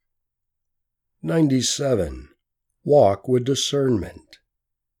97. Walk with discernment.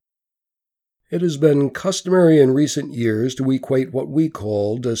 It has been customary in recent years to equate what we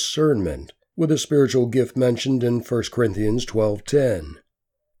call discernment with a spiritual gift mentioned in 1 Corinthians 12:10.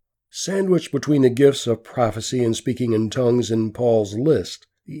 Sandwiched between the gifts of prophecy and speaking in tongues in Paul's list,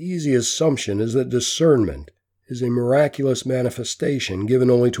 the easy assumption is that discernment is a miraculous manifestation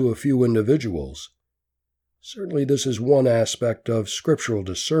given only to a few individuals. Certainly this is one aspect of scriptural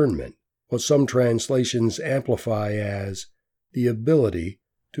discernment, what some translations amplify as the ability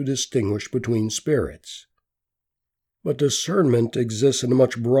to distinguish between spirits. But discernment exists in a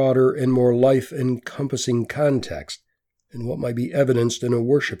much broader and more life-encompassing context, and what might be evidenced in a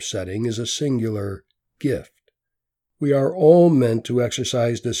worship setting is a singular gift. We are all meant to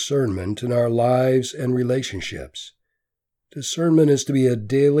exercise discernment in our lives and relationships. Discernment is to be a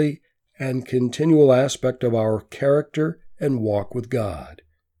daily and continual aspect of our character and walk with God.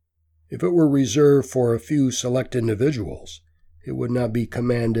 If it were reserved for a few select individuals, it would not be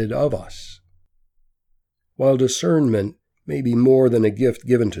commanded of us. While discernment may be more than a gift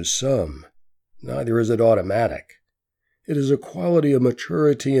given to some, neither is it automatic. It is a quality of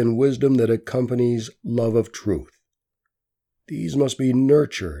maturity and wisdom that accompanies love of truth. These must be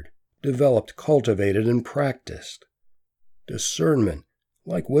nurtured, developed, cultivated, and practiced. Discernment,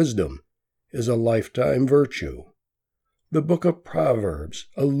 like wisdom, is a lifetime virtue. The book of Proverbs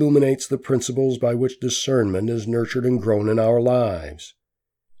illuminates the principles by which discernment is nurtured and grown in our lives.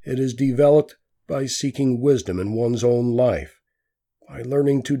 It is developed by seeking wisdom in one's own life, by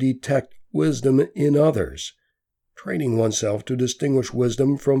learning to detect wisdom in others, training oneself to distinguish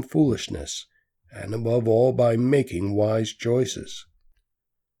wisdom from foolishness, and above all by making wise choices.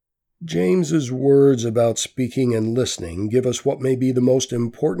 James's words about speaking and listening give us what may be the most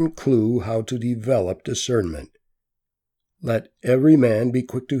important clue how to develop discernment. Let every man be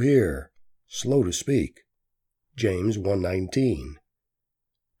quick to hear, slow to speak. James 1:19.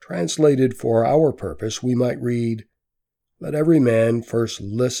 Translated for our purpose, we might read, let every man first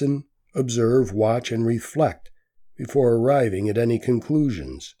listen, observe, watch, and reflect before arriving at any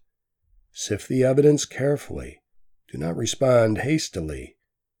conclusions. Sift the evidence carefully. Do not respond hastily.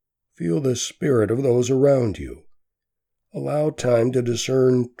 Feel the spirit of those around you. Allow time to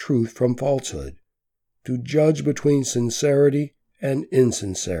discern truth from falsehood, to judge between sincerity and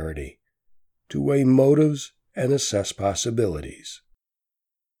insincerity, to weigh motives and assess possibilities.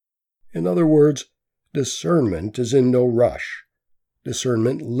 In other words, discernment is in no rush.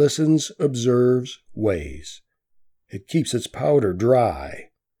 Discernment listens, observes, weighs. It keeps its powder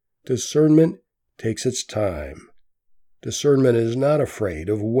dry. Discernment takes its time. Discernment is not afraid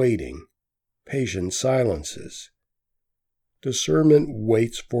of waiting. Patient silences. Discernment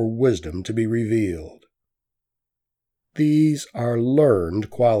waits for wisdom to be revealed. These are learned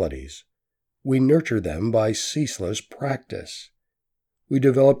qualities. We nurture them by ceaseless practice. We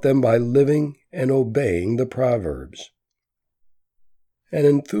develop them by living and obeying the Proverbs. An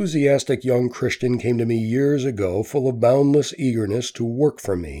enthusiastic young Christian came to me years ago full of boundless eagerness to work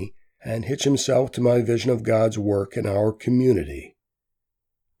for me and hitch himself to my vision of God's work in our community.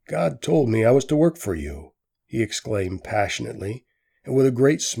 God told me I was to work for you, he exclaimed passionately, and with a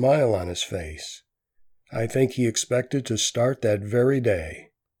great smile on his face. I think he expected to start that very day.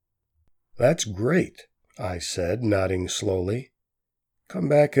 That's great, I said, nodding slowly. Come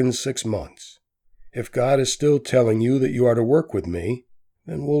back in 6 months. If God is still telling you that you are to work with me,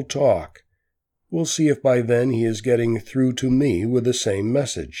 then we'll talk. We'll see if by then he is getting through to me with the same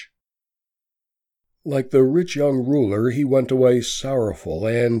message. Like the rich young ruler, he went away sorrowful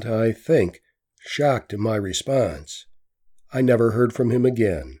and, I think, shocked at my response. I never heard from him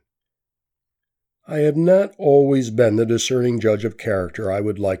again. I have not always been the discerning judge of character I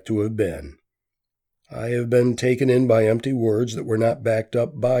would like to have been. I have been taken in by empty words that were not backed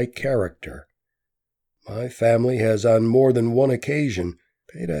up by character. My family has on more than one occasion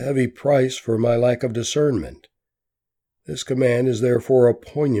paid a heavy price for my lack of discernment. This command is therefore a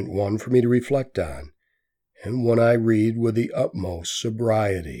poignant one for me to reflect on, and one I read with the utmost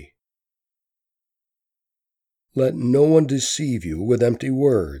sobriety. Let no one deceive you with empty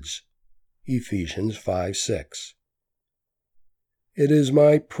words. Ephesians 5:6. It is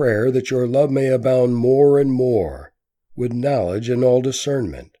my prayer that your love may abound more and more, with knowledge and all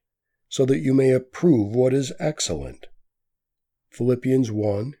discernment, so that you may approve what is excellent. Philippians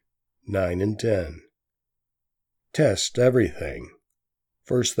 1:9 and 10. Test everything.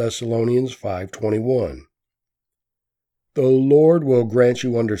 1 Thessalonians 5:21. The Lord will grant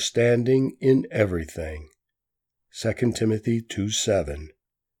you understanding in everything. 2 Timothy 2:7.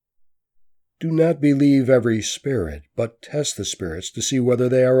 Do not believe every spirit, but test the spirits to see whether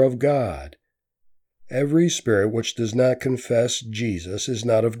they are of God, Every spirit which does not confess Jesus is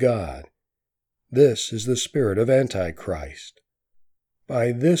not of God. This is the spirit of Antichrist.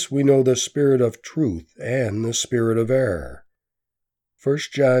 By this we know the spirit of truth and the spirit of error. 1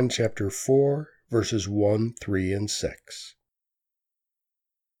 John chapter 4, verses 1, 3, and 6.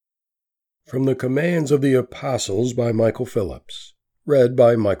 From the Commands of the Apostles by Michael Phillips. Read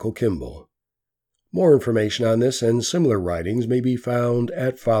by Michael Kimball. More information on this and similar writings may be found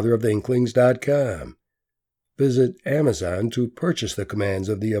at fatheroftheinklings.com. Visit Amazon to purchase the Commands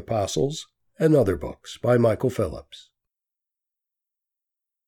of the Apostles and other books by Michael Phillips.